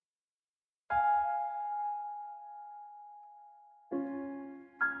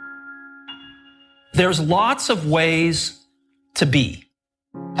There's lots of ways to be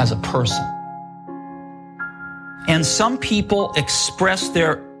as a person. And some people express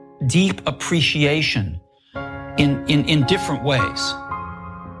their deep appreciation in different ways.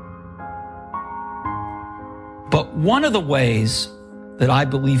 But one of the ways that I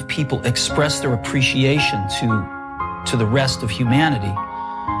believe people express their appreciation to the rest of humanity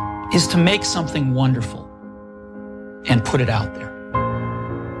is to make something wonderful and put it out there.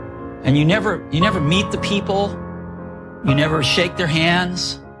 And you never meet the people, you never shake their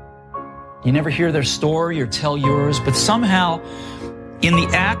hands, you never hear their story or tell yours, but somehow in the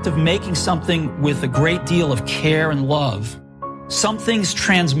act of making something with a great deal of care and love, something's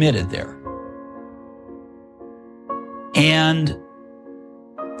transmitted there. And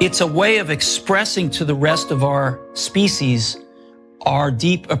it's a way of expressing to the rest of our species our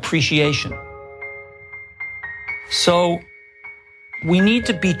deep appreciation. So we need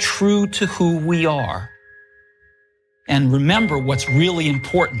to be true to who we are and remember what's really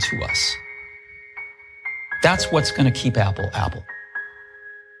important to us. That's what's going to keep Apple, Apple,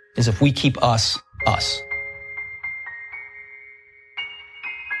 is if we keep us, us.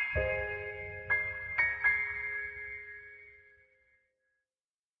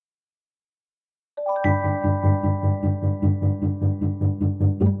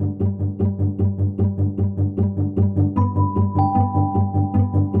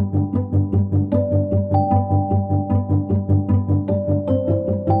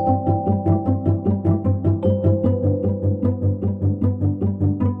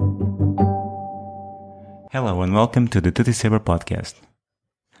 Hello and welcome to the Tutti Saber podcast.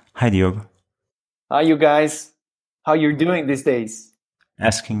 Hi Diogo. Hi you guys. How you're doing these days?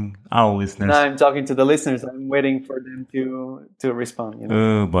 Asking our listeners. No, I'm talking to the listeners. I'm waiting for them to respond. You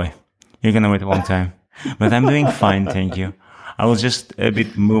know? Oh boy, you're gonna wait a long time. But I'm doing fine, thank you. I was just a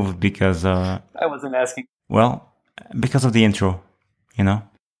bit moved because... I wasn't asking. Well, because of the intro, you know?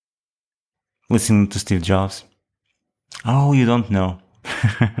 Listening to Steve Jobs. Oh, you don't know.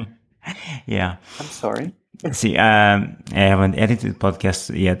 Yeah. I'm sorry. See, I haven't edited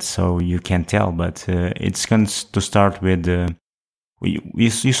podcast yet, so you can't tell, but it's going to start with...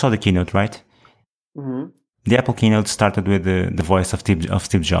 you saw the keynote, right? Mm-hmm. The Apple keynote started with the voice of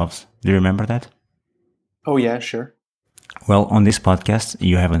Steve Jobs. Do you remember that? Oh, yeah, sure. Well, on this podcast,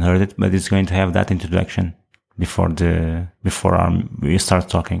 you haven't heard it, but it's going to have that introduction before we start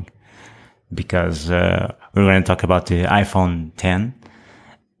talking. Because we're going to talk about the iPhone 10.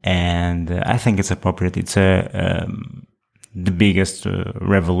 And I think it's appropriate. It's the biggest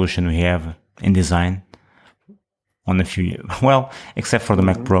revolution we have in design on a few years. Well, except for the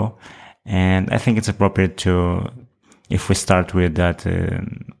Mac Pro. And I think it's appropriate if we start with that,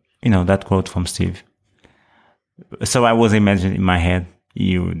 that quote from Steve. So I was imagining in my head,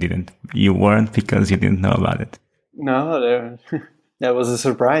 you weren't because you didn't know about it. No, that was a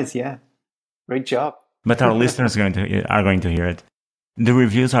surprise. Yeah. Great job. But our listeners are going to hear it. The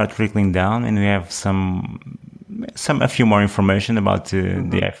reviews are trickling down, and we have a few more information about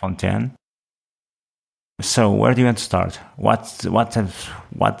the iPhone 10. So, where do you want to start? What's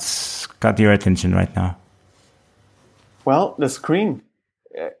got your attention right now? Well, the screen.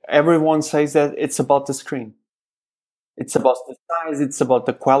 Everyone says that it's about the screen. It's about the size. It's about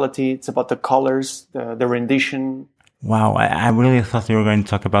the quality. It's about the colors, the rendition. Wow, I really thought you were going to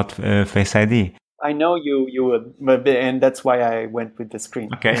talk about Face ID. I know you would, and that's why I went with the screen.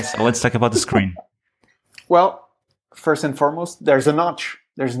 Okay, so let's talk about the screen. Well, first and foremost, there's a notch.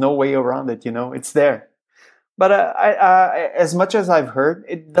 There's no way around it, it's there. But as much as I've heard,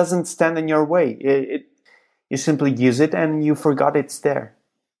 it doesn't stand in your way. You simply use it and you forgot it's there.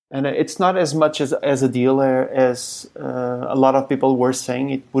 And it's not as much as a deal as a lot of people were saying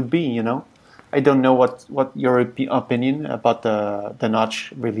it would be, I don't know what your opinion about the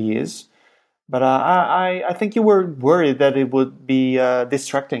notch really is. But I think you were worried that it would be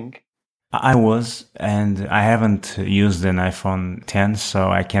distracting. I was, and I haven't used an iPhone 10, so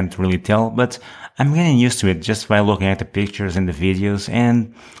I can't really tell. But I'm getting used to it just by looking at the pictures and the videos,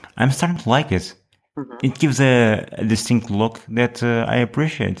 and I'm starting to like it. Mm-hmm. It gives a distinct look that I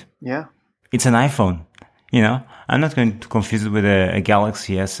appreciate. Yeah. It's an iPhone, I'm not going to confuse it with a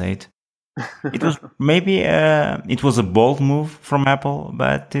Galaxy S8. It was it was a bold move from Apple,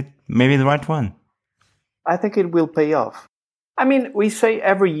 but it may be the right one. I think it will pay off. I mean, we say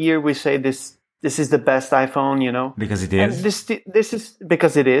every year this is the best iPhone, because it is. And this is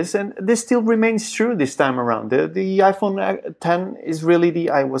because it is, and this still remains true this time around. The iPhone 10 is really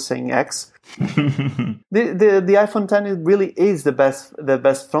I was saying X. the iPhone 10 really is the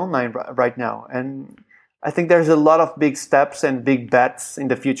best phone line right now, and I think there's a lot of big steps and big bets in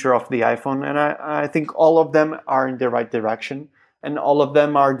the future of the iPhone, and I think all of them are in the right direction, and all of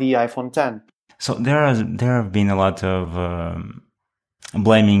them are the iPhone 10. So there have been a lot of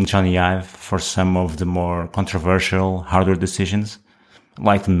blaming Johnny Ive for some of the more controversial hardware decisions,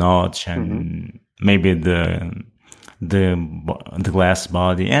 like the notch and maybe the glass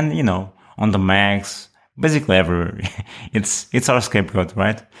body, and on the Macs, basically everywhere. It's our scapegoat,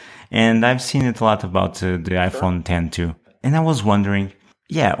 right? And I've seen it a lot about the iPhone 10 too. And I was wondering,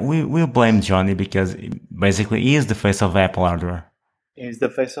 yeah, we'll blame Johnny because basically he is the face of Apple hardware. He's the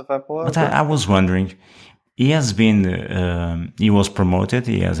face of Apple. But I was wondering, he has been, he was promoted,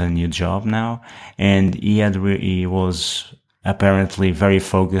 he has a new job now, and he was apparently very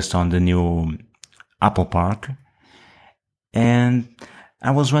focused on the new Apple Park. And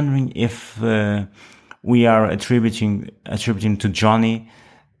I was wondering if we are attributing to Johnny,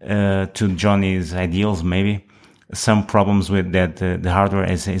 to Johnny's ideals, maybe some problems with that the hardware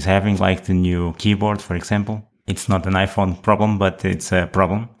is having, like the new keyboard, for example. It's not an iPhone problem, but it's a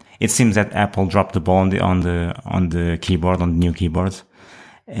problem. It seems that Apple dropped the ball on the keyboard, on the new keyboards.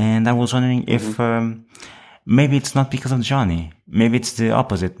 And I was wondering if maybe it's not because of Johnny. Maybe it's the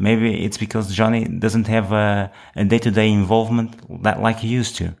opposite. Maybe it's because Johnny doesn't have a day-to-day involvement like he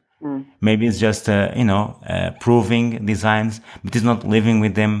used to. Maybe it's just, proving designs, but he's not living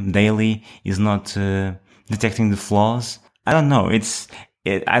with them daily. He's not detecting the flaws. I don't know.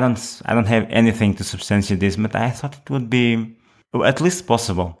 I don't have anything to substantiate this, but I thought it would be at least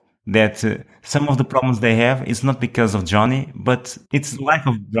possible that some of the problems they have is not because of Johnny, but it's the lack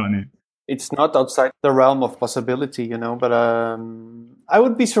of Johnny. It's not outside the realm of possibility, but I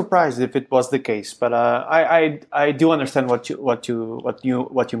would be surprised if it was the case. But I do understand what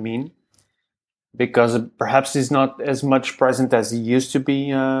you mean, because perhaps he's not as much present as he used to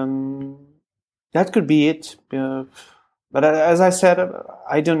be. That could be it. But as I said,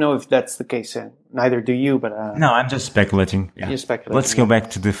 I don't know if that's the case. Neither do you. But no, I'm just speculating. Yeah. You're speculating. Let's go back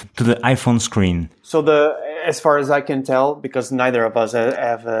to the iPhone screen. So as far as I can tell, because neither of us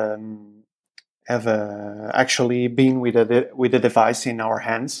have actually been with a device in our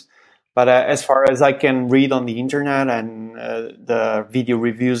hands, but as far as I can read on the internet and the video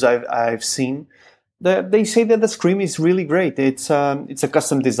reviews I've seen, they say that the screen is really great. It's a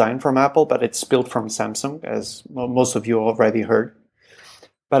custom design from Apple, but it's built from Samsung, as most of you already heard.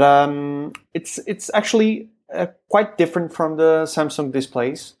 But it's actually quite different from the Samsung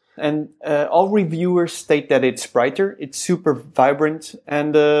displays. And all reviewers state that it's brighter, it's super vibrant,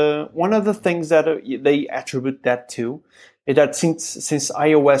 and one of the things that they attribute that to is that since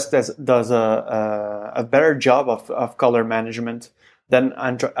iOS does a better job of color management than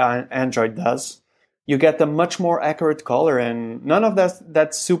Android does, you get a much more accurate color, and none of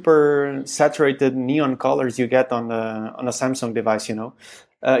that super saturated neon colors you get on a Samsung device.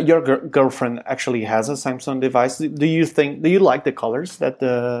 Your girlfriend actually has a Samsung device. Do you like the colors that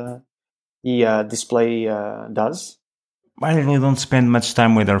the display does? I really don't spend much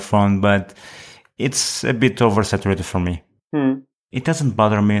time with our phone, but it's a bit oversaturated for me. It doesn't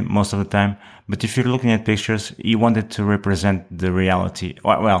bother me most of the time, but if you're looking at pictures, you want it to represent the reality.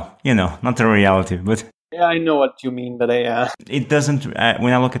 Well, not the reality, but... Yeah, I know what you mean, but it doesn't...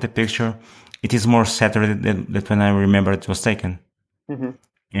 when I look at the picture, it is more saturated than when I remember it was taken. Mm-hmm.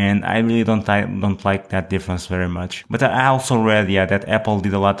 And I really don't like that difference very much. But I also read, that Apple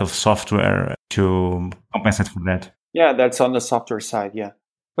did a lot of software to compensate for that. Yeah, that's on the software side, yeah.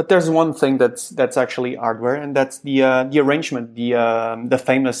 But there's one thing that's actually hardware, and that's the arrangement, the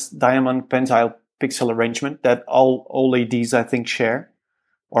famous diamond pentile pixel arrangement that all OLEDs I think share,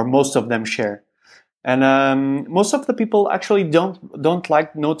 or most of them share. And most of the people actually don't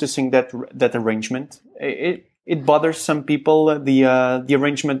like noticing that arrangement. It bothers some people. The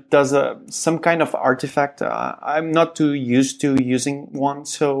arrangement does some kind of artifact. I'm not too used to using one,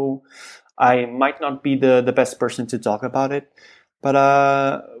 so I might not be the best person to talk about it.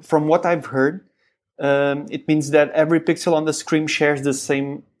 But from what I've heard, it means that every pixel on the screen shares the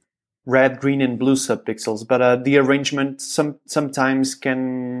same red, green, and blue subpixels. But the arrangement sometimes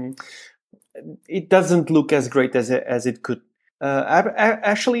it doesn't look as great as it could.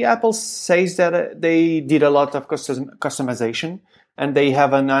 Actually, Apple says that they did a lot of customization, and they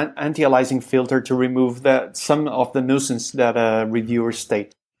have an anti-aliasing filter to remove some of the nuisance that reviewers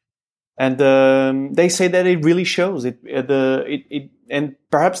state. And they say that it really shows it. And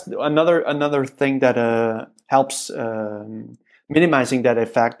perhaps another thing that helps minimizing that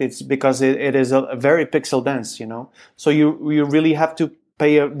effect, it's because it is a very pixel dense. So you really have to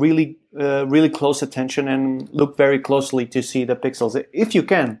pay a really close attention and look very closely to see the pixels if you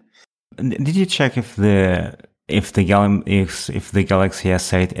can. Did you check if the Galaxy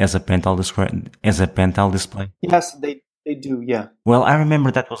S8 has a pental display? Yes, they do. Yeah. Well, I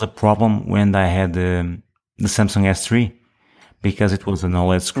remember that was a problem when I had the Samsung S3 because it was an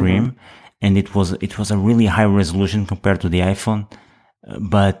OLED screen and it was a really high resolution compared to the iPhone,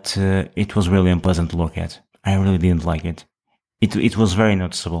 but it was really unpleasant to look at. I really didn't like it. It was very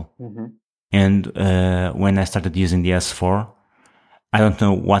noticeable. And when I started using the S4, I don't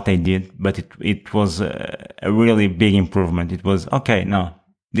know what I did, but it was a really big improvement. It was okay. No,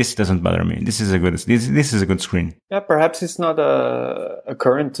 this doesn't bother me. This is a good screen. Yeah, perhaps it's not a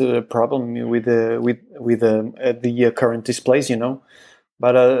current problem with the current displays,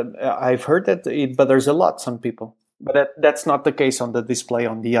 But I've heard that it bothers a lot some people. But that's not the case on the display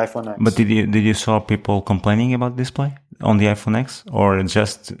on the iPhone X. But did you saw people complaining about display on the iPhone X, or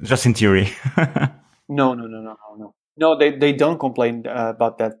just in theory? No. No, they don't complain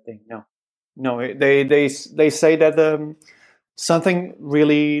about that thing. No, they say that something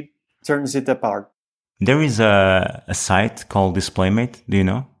really turns it apart. There is a site called DisplayMate. Do you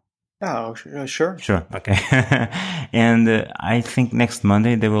know? Oh, sure. Sure. Okay. And I think next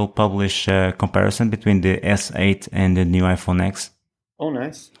Monday they will publish a comparison between the S8 and the new iPhone X. Oh,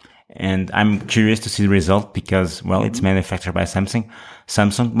 nice. And I'm curious to see the result because, well, it's manufactured by Samsung,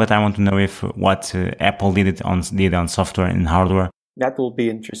 but I want to know if what Apple did on software and hardware. That will be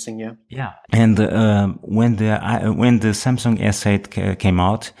interesting, yeah. Yeah. And when the Samsung S8 came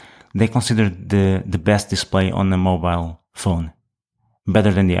out, they considered the best display on a mobile phone,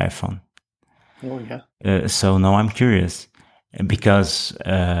 better than the iPhone. Oh yeah. So now I'm curious because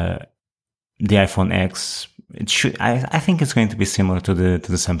the iPhone X. I think it's going to be similar to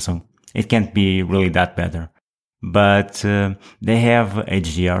the Samsung. It can't be really that better, but they have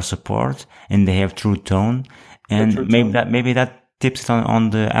HDR support and they have True Tone, and maybe that tips it on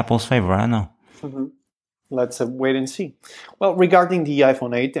the Apple's favor. I don't know. Let's wait and see. Well, regarding the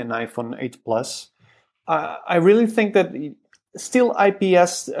iPhone 8 and iPhone 8 Plus, I really think that still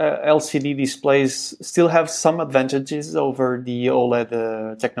IPS LCD displays still have some advantages over the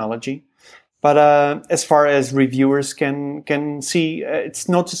OLED technology. But as far as reviewers can see, it's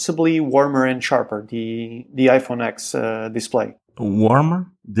noticeably warmer and sharper, the iPhone X display. Warmer?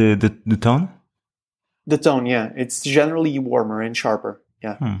 The tone? The tone, yeah. It's generally warmer and sharper,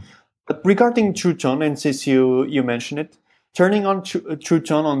 yeah. But regarding True Tone, and since you mentioned it, turning on True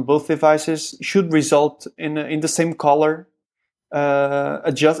Tone on both devices should result in the same color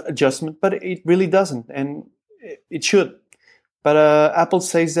adjustment, but it really doesn't, and it should. But Apple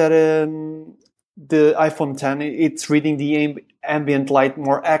says that the iPhone X, it's reading the ambient light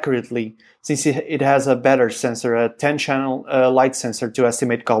more accurately since it has a better sensor, a 10-channel light sensor to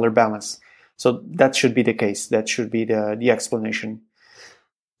estimate color balance. So that should be the case. That should be the explanation.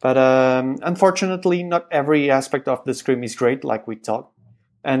 But unfortunately, not every aspect of the screen is great, like we talked.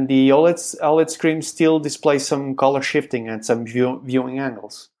 And the OLED screen still displays some color shifting and some viewing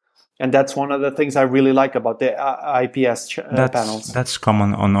angles. And that's one of the things I really like about the IPS panels. That's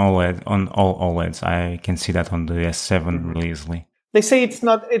common on OLED, on all OLEDs. I can see that on the S7 really easily. They say it's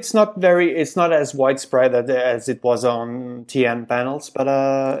not as widespread as it was on TN panels,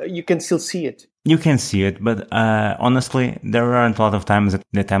 but you can still see it. You can see it, but honestly, there aren't a lot of times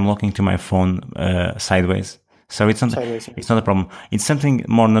that I'm looking to my phone sideways. So it's not a problem. It's something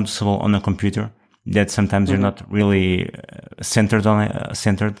more noticeable on a computer that sometimes you're not really centered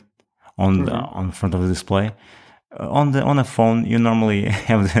on front of the display. On a phone, you are normally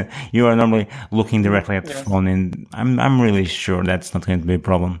looking directly at the phone, and I'm really sure that's not going to be a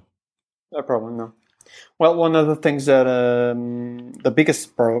problem. No problem, no. Well, one of the things that the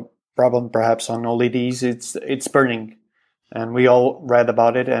biggest problem perhaps on OLEDs, it's burning, and we all read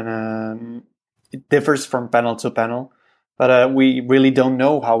about it, and it differs from panel to panel. But we really don't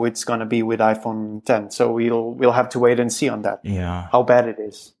know how it's going to be with iPhone X, so we'll have to wait and see on that. Yeah, how bad it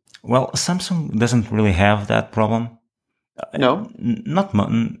is. Well, Samsung doesn't really have that problem. No,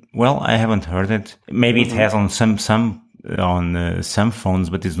 well, I haven't heard it. Maybe it has on some phones,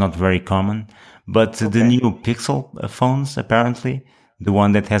 but it's not very common. But the new Pixel phones, apparently, the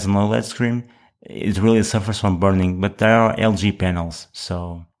one that has an OLED screen, it really suffers from burning. But there are LG panels,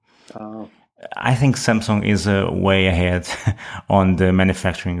 so I think Samsung is way ahead on the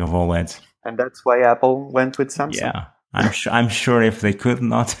manufacturing of OLEDs. And that's why Apple went with Samsung. Yeah. I'm sure if they could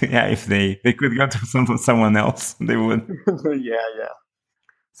not, if they could go to someone else, they would. Yeah.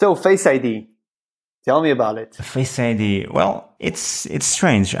 So Face ID. Tell me about it. Face ID. Well, it's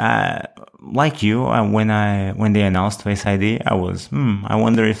strange. Like you, when they announced Face ID, I was, I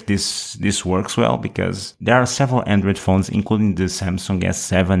wonder if this works well, because there are several Android phones, including the Samsung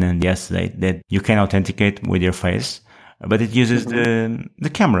S7 and the S8, that you can authenticate with your face, but it uses the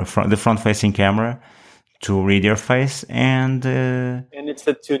camera, the front-facing camera, to read your face, and it's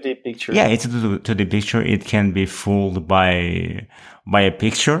a 2D picture. Yeah, it's a 2D picture. It can be fooled by a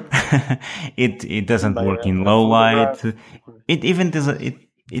picture. It doesn't work in low light. It even does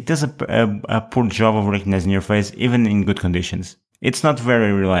it does a poor job of recognizing your face, even in good conditions. It's not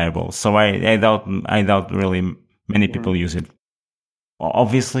very reliable. So I doubt really many people use it.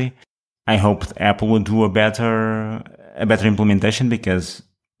 Obviously, I hoped Apple would do a better implementation, because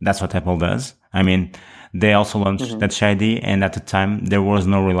that's what Apple does. I mean, they also launched Touch ID, and at the time there was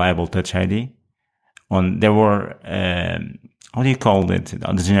no reliable Touch ID. There were how do you call it?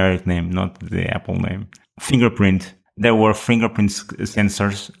 The generic name, not the Apple name. Fingerprint. There were fingerprint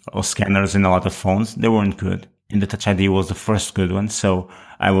sensors or scanners in a lot of phones. They weren't good, and the Touch ID was the first good one. So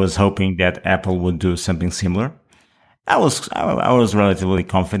I was hoping that Apple would do something similar. I was relatively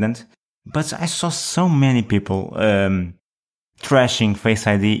confident, but I saw so many people trashing Face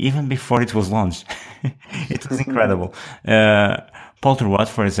ID even before it was launched. It was incredible. Paul Thurrott,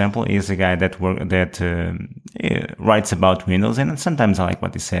 for example, is a guy that writes about Windows, and sometimes I like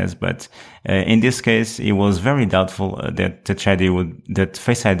what he says. But in this case, it was very doubtful that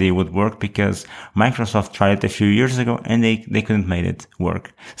Face ID would work, because Microsoft tried it a few years ago and they couldn't make it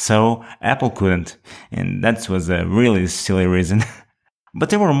work. So Apple couldn't, and that was a really silly reason. But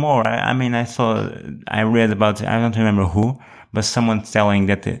there were more. I read about, I don't remember who, but someone telling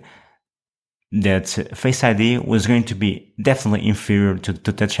that Face ID was going to be definitely inferior to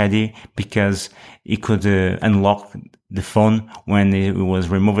Touch ID, because it could unlock the phone when it was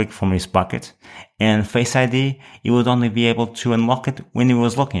removing from his pocket, and Face ID, he would only be able to unlock it when he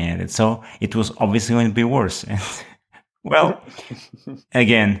was looking at it. So it was obviously going to be worse. Well,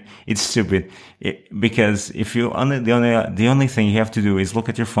 again, it's stupid, because if the only thing you have to do is look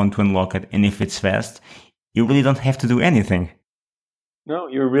at your phone to unlock it, and if it's fast, you really don't have to do anything. No,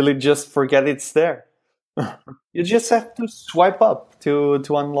 you really just forget it's there. You just have to swipe up to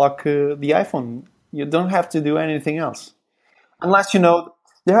unlock the iPhone. You don't have to do anything else, unless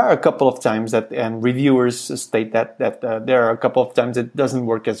there are a couple of times and reviewers state that there are a couple of times it doesn't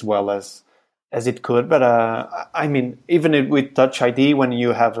work as well as it could. But I mean, even with Touch ID, when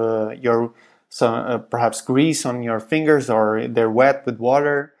you have perhaps grease on your fingers, or they're wet with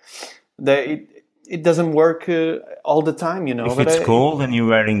water, it doesn't work all the time, If it's cold and you're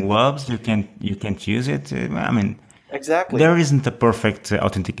wearing gloves, you can't use it. I mean, exactly. There isn't a perfect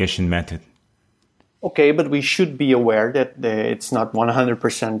authentication method. Okay, but we should be aware that it's not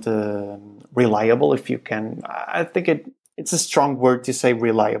 100% reliable. If you can, I think it's a strong word to say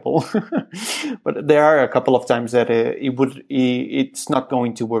reliable, but there are a couple of times that it's not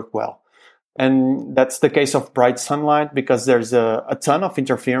going to work well. And that's the case of bright sunlight, because there's a ton of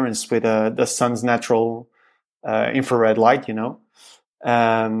interference with the sun's natural infrared light,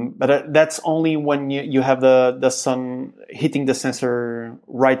 But that's only when you have the sun hitting the sensor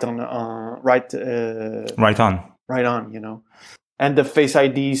right on, And the Face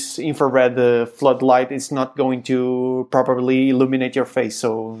ID's infrared floodlight is not going to properly illuminate your face,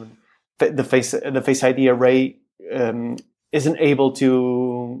 so the Face ID array isn't able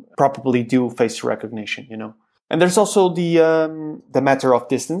to properly do face recognition, And there's also the matter of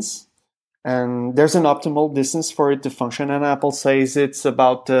distance, and there's an optimal distance for it to function, and Apple says it's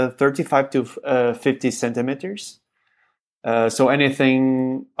about 35 to 50 centimeters. So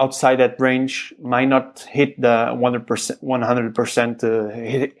anything outside that range might not hit the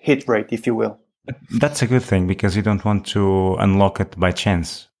 100% hit rate, if you will. That's a good thing, because you don't want to unlock it by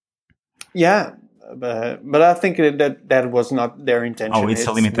chance. Yeah. But I think that was not their intention. Oh, it's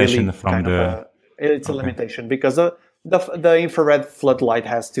a limitation really from the. It's a limitation, because the infrared floodlight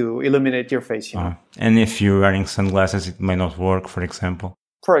has to illuminate your face. And if you're wearing sunglasses, it might not work, for example.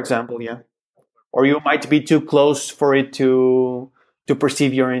 For example, yeah, or you might be too close for it to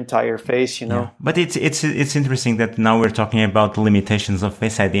perceive your entire face. Yeah. But it's interesting that now we're talking about the limitations of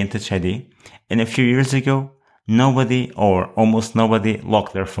Face ID and Touch ID, and a few years ago, nobody or almost nobody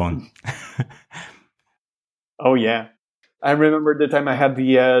locked their phone. Oh yeah, I remember the time I had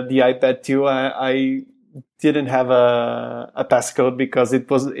the iPad 2. I didn't have a passcode, because it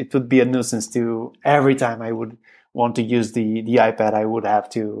would be a nuisance to every time I would want to use the iPad, I would have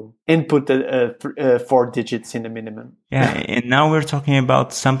to input 4 digits in the minimum. Yeah, and now we're talking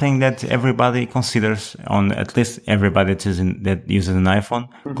about something that everybody considers, at least everybody that uses an iPhone,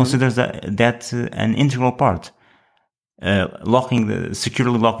 considers that an integral part.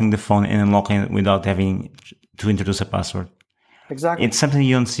 Securely locking the phone and unlocking it without having to introduce a password. Exactly. It's something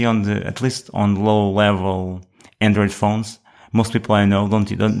you don't see at least on low level Android phones. Most people I know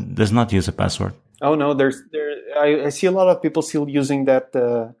does not use a password. Oh no, I see a lot of people still using that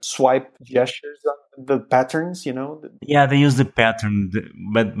swipe gestures on the patterns, Yeah, they use the pattern,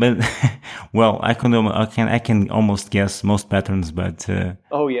 but well, I can almost guess most patterns, but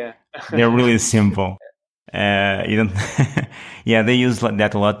oh yeah, they're really simple. You don't. Yeah, they use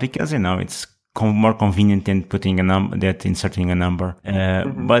that a lot because it's more convenient than putting inserting a number.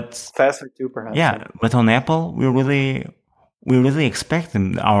 But faster too, perhaps. Yeah, but on Apple, we really expect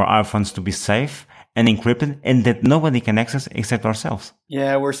our iPhones to be safe and encrypted, and that nobody can access except ourselves.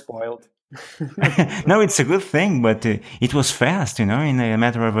 Yeah, we're spoiled. No, it's a good thing, but it was fast, in a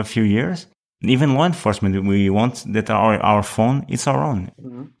matter of a few years. Even law enforcement, we want that our phone is our own.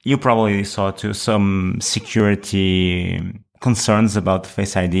 Mm-hmm. You probably saw too some security concerns about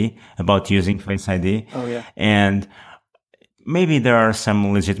Face ID, about using Face ID. Oh yeah. And maybe there are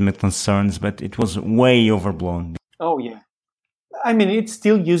some legitimate concerns, but it was way overblown. Oh yeah. I mean, it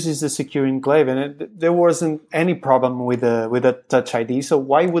still uses the secure enclave, and there wasn't any problem with a Touch ID. So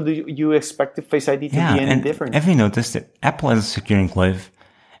why would you expect the Face ID to be any different? Have you noticed that Apple has a secure enclave?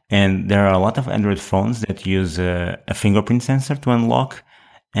 And there are a lot of Android phones that use a fingerprint sensor to unlock,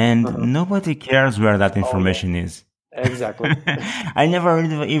 and nobody cares where that information is. Exactly. I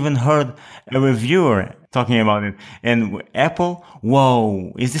never even heard a reviewer talking about it. And Apple,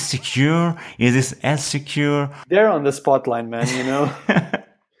 whoa, is this secure? Is this as secure? They're on the spotlight, man,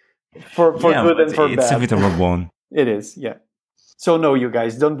 for good and for bad. It's a bit overblown. It is, yeah. So no, you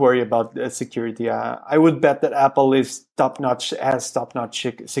guys, don't worry about security. I would bet that Apple is top-notch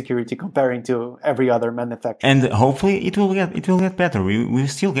security comparing to every other manufacturer. And hopefully it will get better. We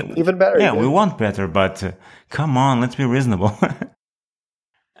still get even better. Yeah, we want better, but come on, let's be reasonable.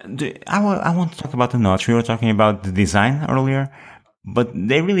 I want to talk about the notch. We were talking about the design earlier, but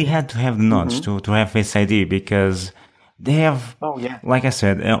they really had to have the notch to have Face ID because they have, like I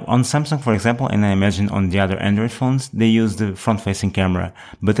said, on Samsung, for example, and I imagine on the other Android phones, they use the front-facing camera.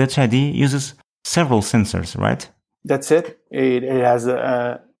 But Touch ID uses several sensors, right? That's it. It has,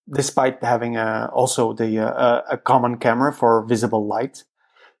 despite having also a common camera for visible light,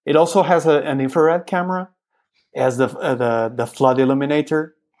 it also has an infrared camera. It has the flood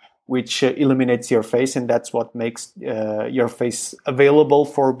illuminator, which illuminates your face, and that's what makes your face available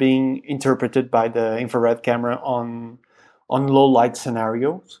for being interpreted by the infrared camera on low light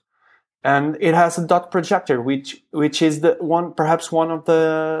scenarios. And it has a dot projector, which is perhaps one of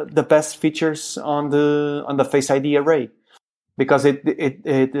the best features on the Face ID array, because it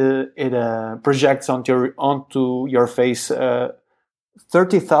projects onto your face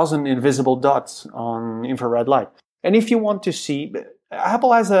 30,000 invisible dots on infrared light. And if you want to see,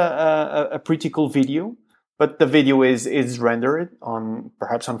 Apple has a pretty cool video, but the video is rendered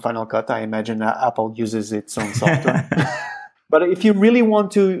perhaps on Final Cut. I imagine Apple uses its own software. But if you really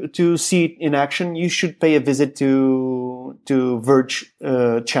want to see it in action, you should pay a visit to Verge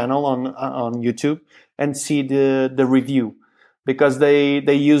channel on YouTube and see the review, because they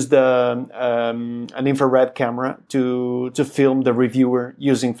used an infrared camera to film the reviewer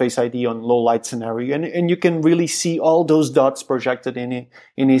using Face ID on low light scenario, and you can really see all those dots projected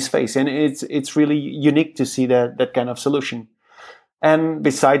in his face, and it's really unique to see that kind of solution. And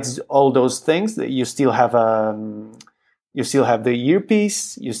besides all those things, you still have the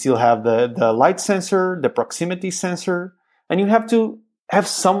earpiece, you still have the light sensor, the proximity sensor, and you have to have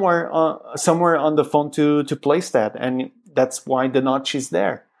somewhere on the phone to place that, and that's why the notch is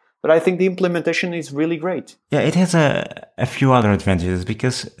there. But I think the implementation is really great. Yeah, it has a few other advantages,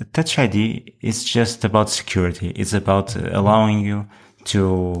 because Touch ID is just about security. It's about allowing you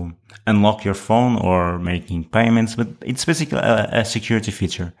to unlock your phone or making payments, but it's basically a security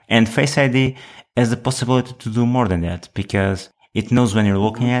feature. And Face ID has the possibility to do more than that, because it knows when you're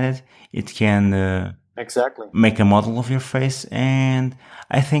looking at it. It can exactly make a model of your face, and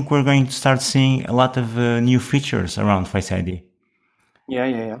I think we're going to start seeing a lot of new features around Face ID.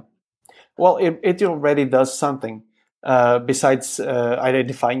 Yeah. Well, it already does something. Besides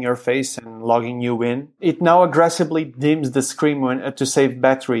identifying your face and logging you in, it now aggressively dims the screen to save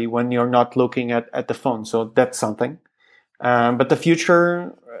battery when you're not looking at the phone. So that's something. But the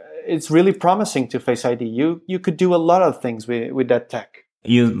future, it's really promising to Face ID. You could do a lot of things with that tech.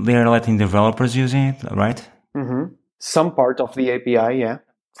 They're letting developers using it, right? Some part of the API, yeah,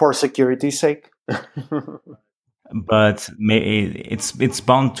 for security's sake. But it's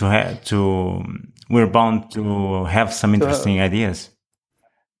bound to we're bound to have some interesting ideas.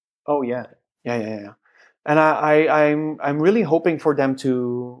 Oh yeah. And I'm really hoping for them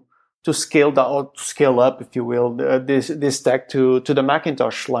to scale down, or scale up, if you will, this tech to the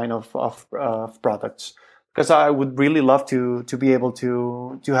Macintosh line of products, because I would really love to be able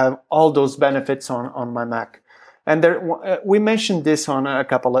to have all those benefits on my Mac. And we mentioned this on a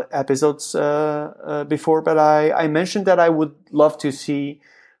couple of episodes before, but I mentioned that I would love to see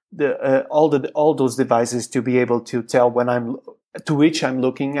all those devices to be able to tell to which I'm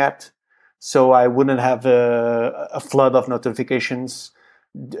looking at, so I wouldn't have a flood of notifications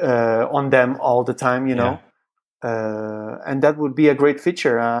on them all the time, you know. And that would be a great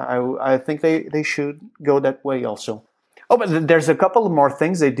feature. I think they should go that way also. Oh, but there's a couple of more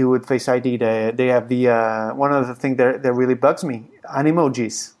things they do with Face ID. They have the one of the things that really bugs me: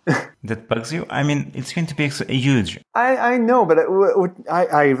 Animojis. That bugs you? I mean, it's going to be huge. I know, but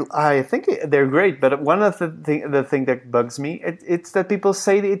I think they're great. But one of the thing that bugs me, it's that people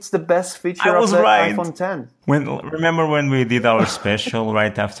say it's the best feature of the iPhone 10. Remember when we did our special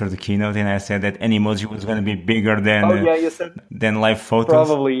right after the keynote, and I said that Animoji was going to be bigger than you said than live photos?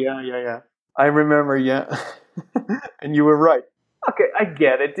 Probably, yeah. I remember, yeah. And you were right. Okay, I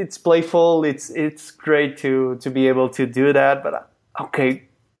get it. It's playful. It's great to be able to do that. But okay,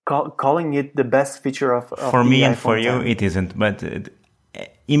 calling it the best feature of for me and iPhone for you, 10. it isn't. But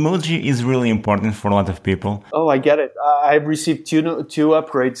emoji is really important for a lot of people. Oh, I get it. I've received two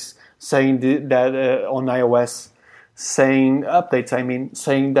upgrades saying that on iOS, saying updates. I mean,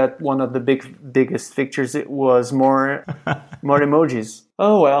 saying that one of the biggest features it was more emojis.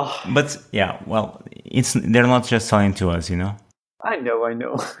 Oh well. But yeah, well, they're not just selling to us, you know. I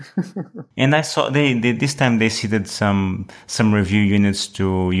know. And I saw they this time they seeded some review units to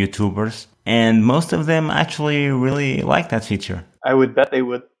YouTubers, and most of them actually really like that feature. I would bet they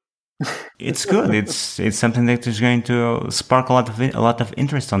would. It's good. It's something that is going to spark a lot of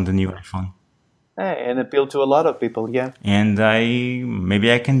interest on the new iPhone. And appeal to a lot of people, yeah. And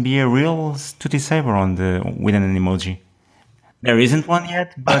maybe I can be a real Tutti Saber with an emoji. There isn't one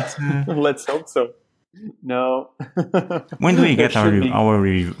yet, but let's hope so. No. When do we get our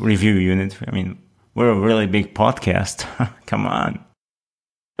review unit? I mean, we're a really big podcast. Come on.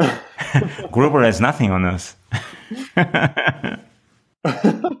 Gruber has nothing on us.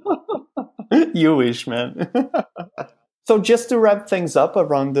 You wish, man. So just to wrap things up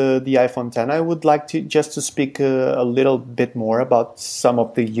around the iPhone 10, I would like to speak a little bit more about some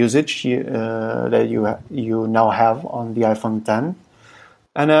of the usage that you now have on the iPhone 10.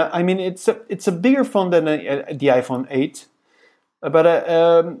 And I mean, it's a bigger phone than the iPhone 8.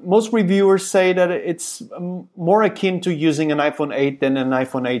 But most reviewers say that it's more akin to using an iPhone 8 than an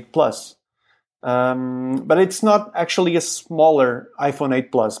iPhone 8 Plus. But it's not actually a smaller iPhone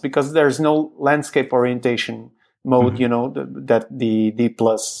 8 Plus, because there's no landscape orientation mode, you know, that the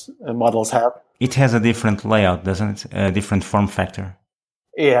Plus models have. It has a different layout, doesn't it? A different form factor.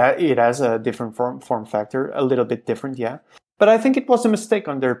 Yeah, it has a different form factor, a little bit different, yeah. But I think it was a mistake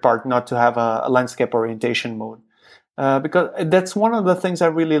on their part not to have a landscape orientation mode. Because that's one of the things I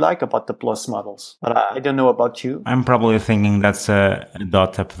really like about the Plus models. But I don't know about you. I'm probably thinking that's a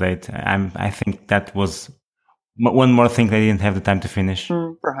dot update. I think that was one more thing they didn't have the time to finish.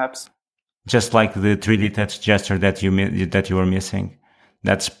 Perhaps. Just like the 3D touch gesture that you were missing.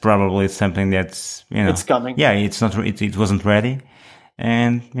 That's probably something that's, you know. It's coming. Yeah, it wasn't ready.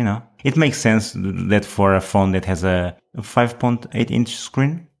 And, you know, it makes sense that for a phone that has a 5.8 inch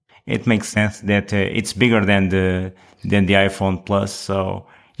screen, it makes sense that it's bigger than the iPhone Plus. So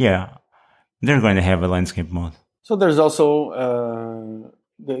yeah, they're going to have a landscape mode. So there's also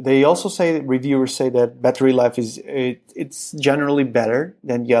they also say, reviewers say that battery life it's generally better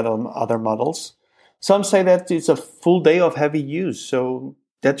than the other models. Some say that it's a full day of heavy use, so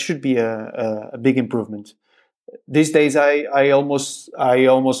that should be a big improvement. These days, I almost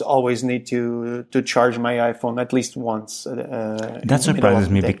always need to charge my iPhone at least once. That surprises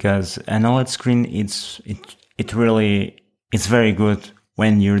me, because an OLED screen it's very good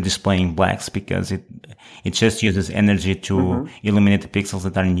when you're displaying blacks, because it just uses energy to illuminate the pixels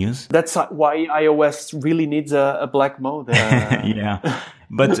that are in use. That's why iOS really needs a black mode. Yeah,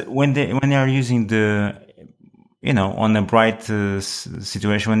 but when they are using on a bright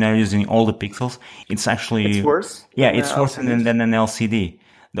situation, when they're using all the pixels, it's actually worse. Yeah, it's worse than an LCD,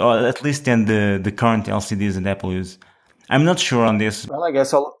 or at least than the current LCDs that Apple use. I'm not sure on this. Well, I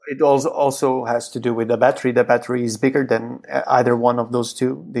guess it also has to do with the battery. The battery is bigger than either one of those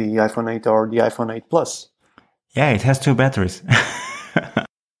two, the iPhone 8 or the iPhone 8 Plus. Yeah, it has 2 batteries.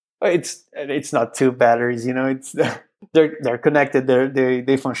 It's not 2 batteries, it's they're connected.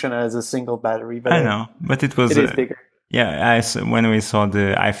 They function as a single battery, but I know, but it was it is bigger. yeah. When we saw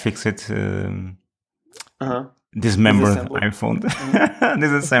the iFixit dismembered Disassembly. iPhone,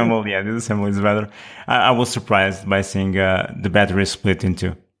 disassembled. Yeah, disassembled is better. I was surprised by seeing the battery split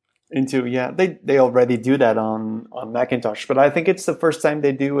into. They already do that on Macintosh, but I think it's the first time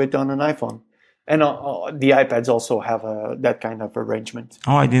they do it on an iPhone, and the iPads also have that kind of arrangement.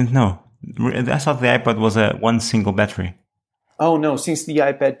 Oh, I didn't know. I thought the iPad was one single battery. Oh no! Since the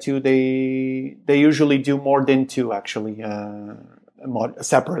iPad 2, they usually do more than two, actually,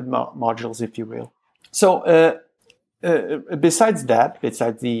 separate modules, if you will. So besides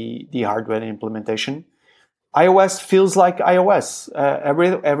the hardware implementation, iOS feels like iOS.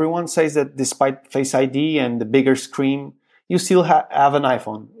 Everyone says that despite Face ID and the bigger screen, you still have an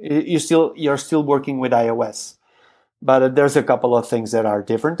iPhone. You're still working with iOS. But there's a couple of things that are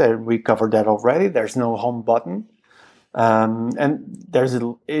different, and we covered that already. There's no home button, and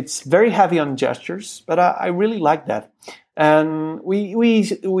it's very heavy on gestures, but I really like that. And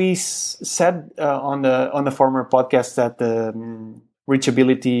we said on the former podcast that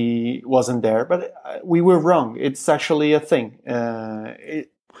reachability wasn't there, but we were wrong. It's actually a thing.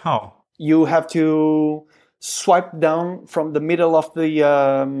 How? You have to swipe down from the middle of the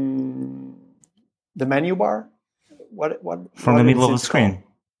menu bar. What From the middle of the screen?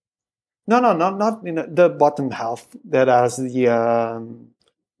 No, not in the bottom half that has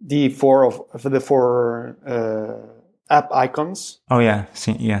the four app icons. Oh yeah,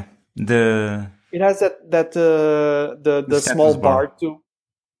 see, yeah. It has the small bar too.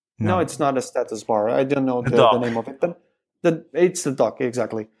 No, it's not a status bar. I don't know the name of it, but it's the dock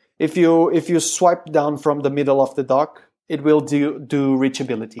exactly. If you swipe down from the middle of the dock, it will do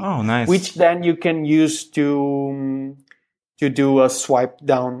reachability. Oh, nice. Which then you can use to do a swipe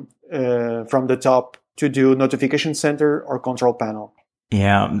down from the top to do notification center or control panel.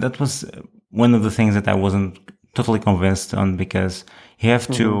 Yeah, that was one of the things that I wasn't totally convinced on, because you have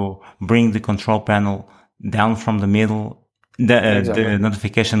to bring the control panel down from the middle, the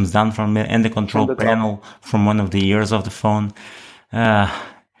notifications down from it, and the control panel from one of the ears of the phone.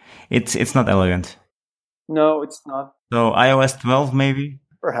 It's not elegant. No, it's not. So iOS 12 maybe?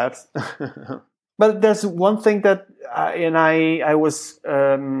 Perhaps. But there's one thing that I was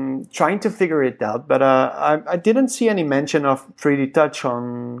trying to figure it out, but I didn't see any mention of 3D Touch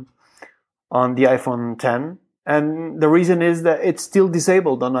on the iPhone 10. And the reason is that it's still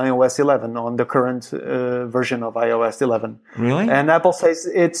disabled on iOS 11, on the current version of iOS 11. Really? And Apple says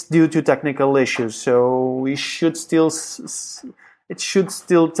it's due to technical issues. So it should still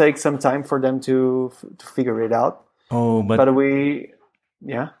take some time for them to figure it out. Oh, but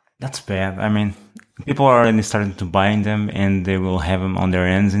yeah. That's bad. I mean, people are already starting to buy them, and they will have them on their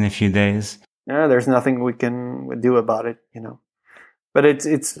ends in a few days. Yeah, there's nothing we can do about it, But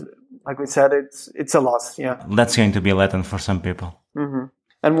it's like we said, it's a loss. Yeah, that's going to be a lesson for some people. Mm-hmm.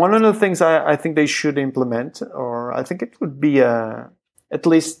 And one of the things I think they should implement, or I think it would be at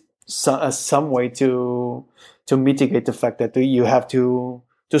least some way to mitigate the fact that you have to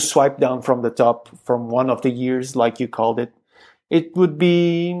swipe down from the top from one of the years, like you called it. It would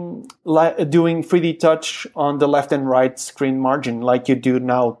be doing 3D Touch on the left and right screen margin, like you do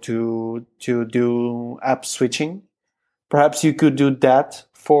now to do app switching. Perhaps you could do that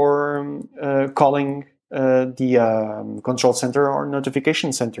for calling the control center or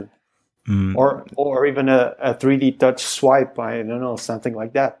notification center, or even a 3D Touch swipe. I don't know, something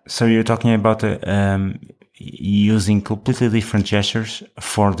like that. So you're talking about using completely different gestures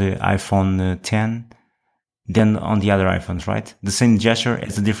for the iPhone 10 than on the other iPhones, right? The same gesture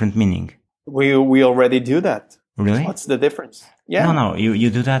has a different meaning. We already do that. Really? What's the difference? Yeah. No. You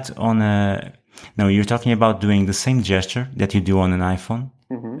do that on a... No, you're talking about doing the same gesture that you do on an iPhone,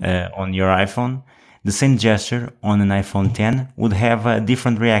 on your iPhone. The same gesture on an iPhone 10 would have a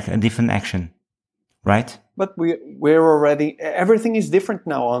different action, right? But we're already... Everything is different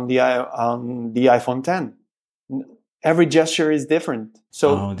now on the iPhone 10. Every gesture is different.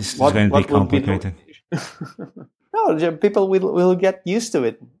 So this is going to be complicated. No, people will get used to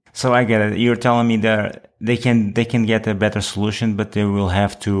it. So I get it. You're telling me that they can get a better solution, but they will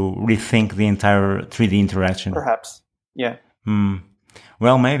have to rethink the entire 3D interaction. Perhaps, yeah.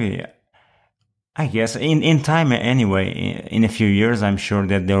 Well, maybe. I guess in time anyway. In a few years, I'm sure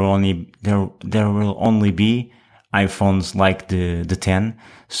that there will only be iPhones like the 10.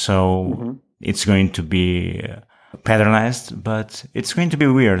 So it's going to be patternized, but it's going to be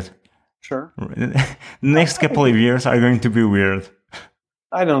weird. Sure. The next couple of years are going to be weird.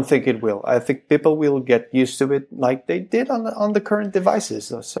 I don't think it will. I think people will get used to it like they did on the current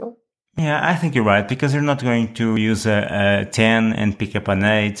devices. So Yeah, I think you're right, because you're not going to use a 10 and pick up an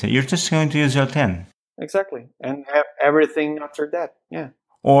 8. You're just going to use your 10. exactly, and have everything after that. Yeah.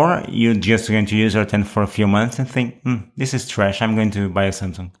 Or you're just going to use your 10 for a few months and think, this is trash. I'm going to buy a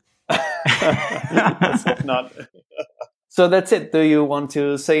Samsung. Let's hope not. So that's it. Do you want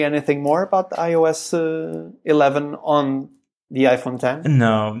to say anything more about iOS 11 on the iPhone 10?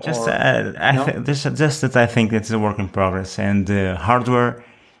 No, just just that I think it's a work in progress, and the hardware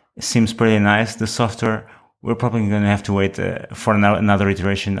seems pretty nice. The software, we're probably going to have to wait for another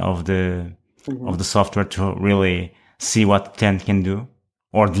iteration of the software to really see what 10 can do,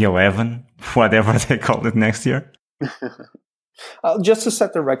 or the 11, whatever they call it next year. Just to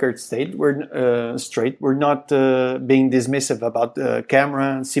set the record straight, we're not being dismissive about the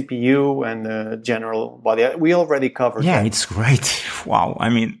camera, CPU, and general body. We already covered. Yeah, that. it's great. Wow, I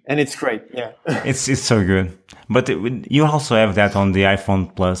mean, and it's great. Yeah, it's so good. But you also have that on the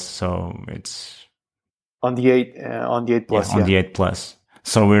iPhone Plus, so it's on the 8 Plus. On the 8 Plus.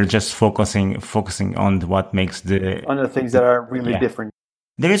 So we're just focusing on what makes on the things that are really different.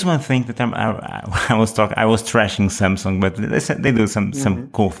 There is one thing that I was trashing Samsung, but they said they do some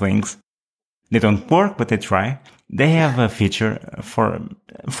cool things. They don't work, but they try. They have a feature for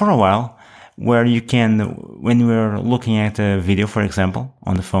a while where you can, when we're looking at a video, for example,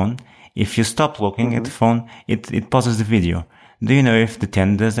 on the phone, if you stop looking at the phone, it pauses the video. Do you know if the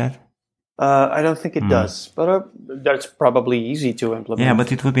 10 does that? I don't think it does, but that's probably easy to implement. Yeah,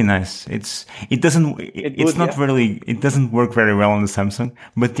 but it would be nice. It doesn't work very well on the Samsung,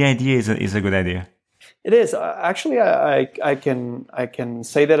 but the idea is a good idea. It is. Actually, I can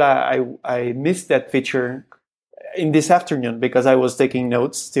say that I missed that feature in this afternoon because I was taking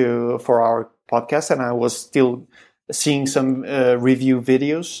notes for our podcast, and I was still seeing some review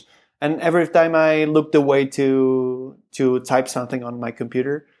videos. And every time I looked away to type something on my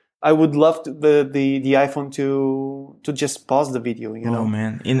computer, I would love the iPhone to just pause the video. You know? Oh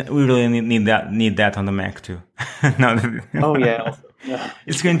man, we really need that on the Mac too. Oh yeah. Yeah.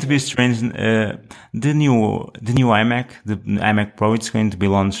 It's going to be strange. The new iMac, the iMac Pro, it's going to be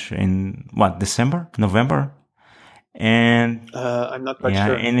launched in December, November, and I'm not quite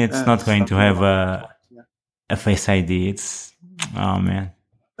sure. And it's not going to have a Face ID. It's man.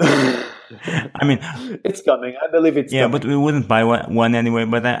 I mean, it's coming. I believe it's coming. But we wouldn't buy one anyway.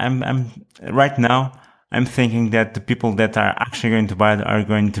 But I'm right now. I'm thinking that the people that are actually going to buy it are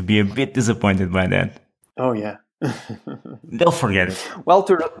going to be a bit disappointed by that. Oh yeah. They'll forget it. Well,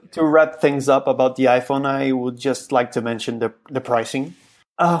 to wrap things up about the iPhone, I would just like to mention the pricing.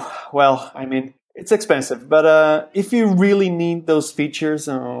 Well, I mean, it's expensive, but if you really need those features,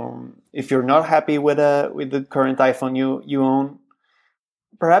 if you're not happy with the current iPhone you own,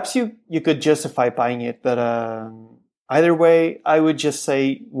 perhaps you could justify buying it. But either way, I would just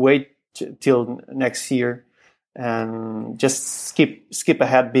say wait till next year and just skip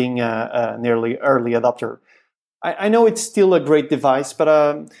ahead being an early adopter. I know it's still a great device, but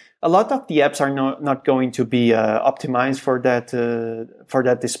a lot of the apps are not going to be optimized for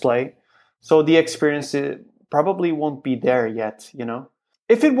that display. So the experience probably won't be there yet, you know.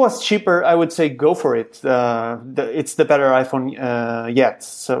 If it was cheaper, I would say go for it. It's the better iPhone yet.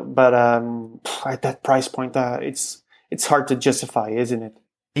 So, but at that price point, it's hard to justify, isn't it?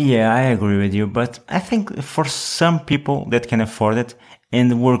 Yeah, I agree with you. But I think for some people that can afford it,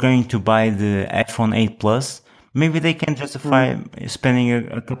 and we're going to buy the iPhone 8 Plus, maybe they can justify spending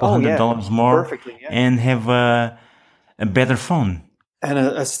a couple $100 more and have a better phone. And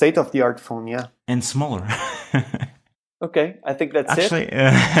a state-of-the-art phone, yeah. And smaller. Okay, I think that's it.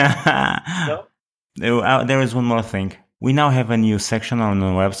 No? There is one more thing. We now have a new section on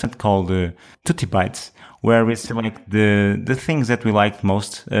our website called Tutti Bytes, where we select the things that we liked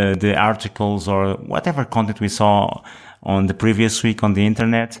most, the articles or whatever content we saw on the previous week on the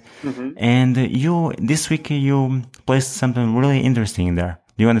internet. Mm-hmm. And this week you placed something really interesting in there.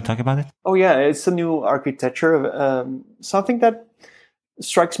 Do you want to talk about it? Oh yeah, it's a new architecture, something that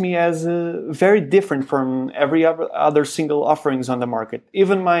strikes me as very different from every other single offerings on the market.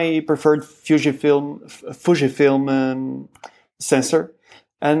 Even my preferred Fujifilm sensor,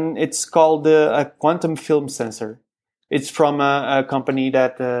 and it's called a quantum film sensor. It's from a company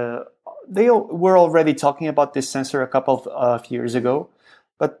that they were already talking about this sensor a couple of years ago,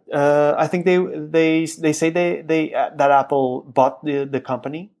 but I think they say that Apple bought the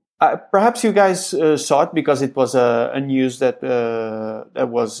company. Perhaps you guys saw it because it was a news that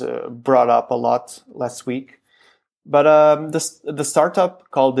was brought up a lot last week. But the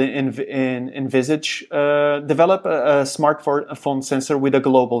startup called Envisage developed a smartphone sensor with a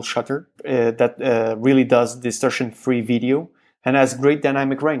global shutter that really does distortion-free video and has great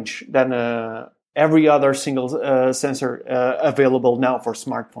dynamic range than every other single sensor available now for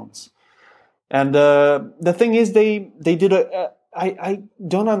smartphones. And the thing is, they did I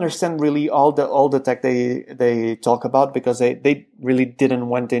don't understand really all the tech they talk about, because they really didn't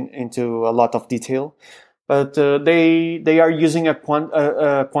went into a lot of detail. But they are using a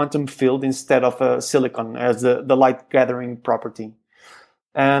quantum field instead of a silicon as the light gathering property.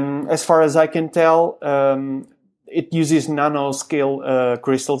 And as far as I can tell, it uses nanoscale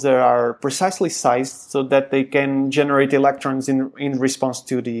crystals that are precisely sized so that they can generate electrons in response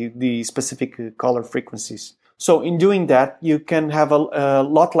to the specific color frequencies. So in doing that, you can have a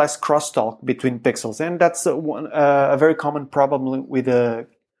lot less crosstalk between pixels, and that's a very common problem with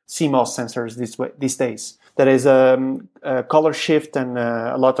CMOS sensors these days. There is a color shift and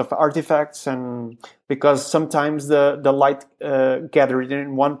a lot of artifacts, and because sometimes the light gathered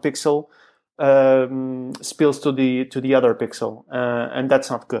in one pixel spills to the other pixel, and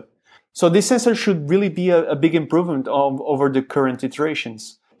that's not good. So this sensor should really be a big improvement over the current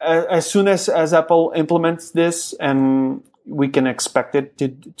iterations. As soon as Apple implements this, and we can expect it to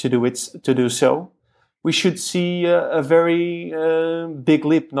do so, we should see a very big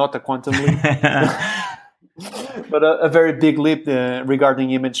leap, not a quantum leap, but a very big leap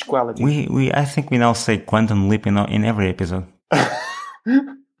regarding image quality. I think we now say quantum leap in every episode.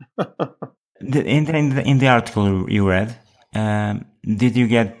 In the article you read, did you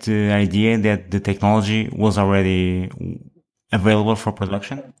get the idea that the technology was already available for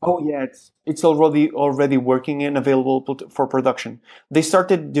production? Oh yeah, it's already working and available for production. They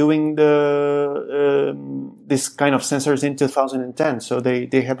started doing this kind of sensors in 2010, so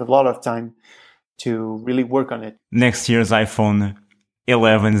they had a lot of time to really work on it. Next year's iPhone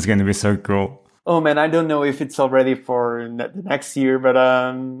 11 is going to be so cool. Oh man, I don't know if it's already for the next year, but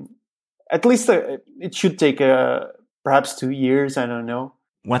at least it should take perhaps 2 years. I don't know.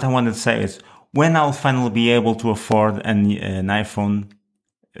 What I wanted to say is, when I'll finally be able to afford an iPhone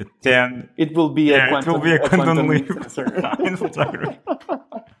 10, it will be a quantum leap in photography.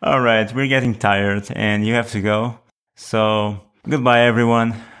 All right, we're getting tired and you have to go. So goodbye,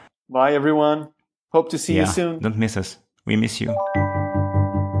 everyone. Bye, everyone. Hope to see you soon. Don't miss us. We miss you.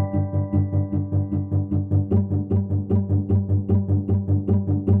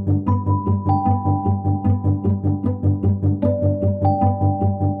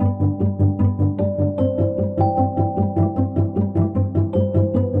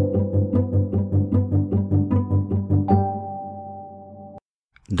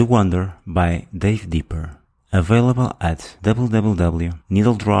 The Wonder by Dave Deeper. Available at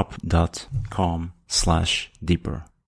www.needledrop.com/deeper.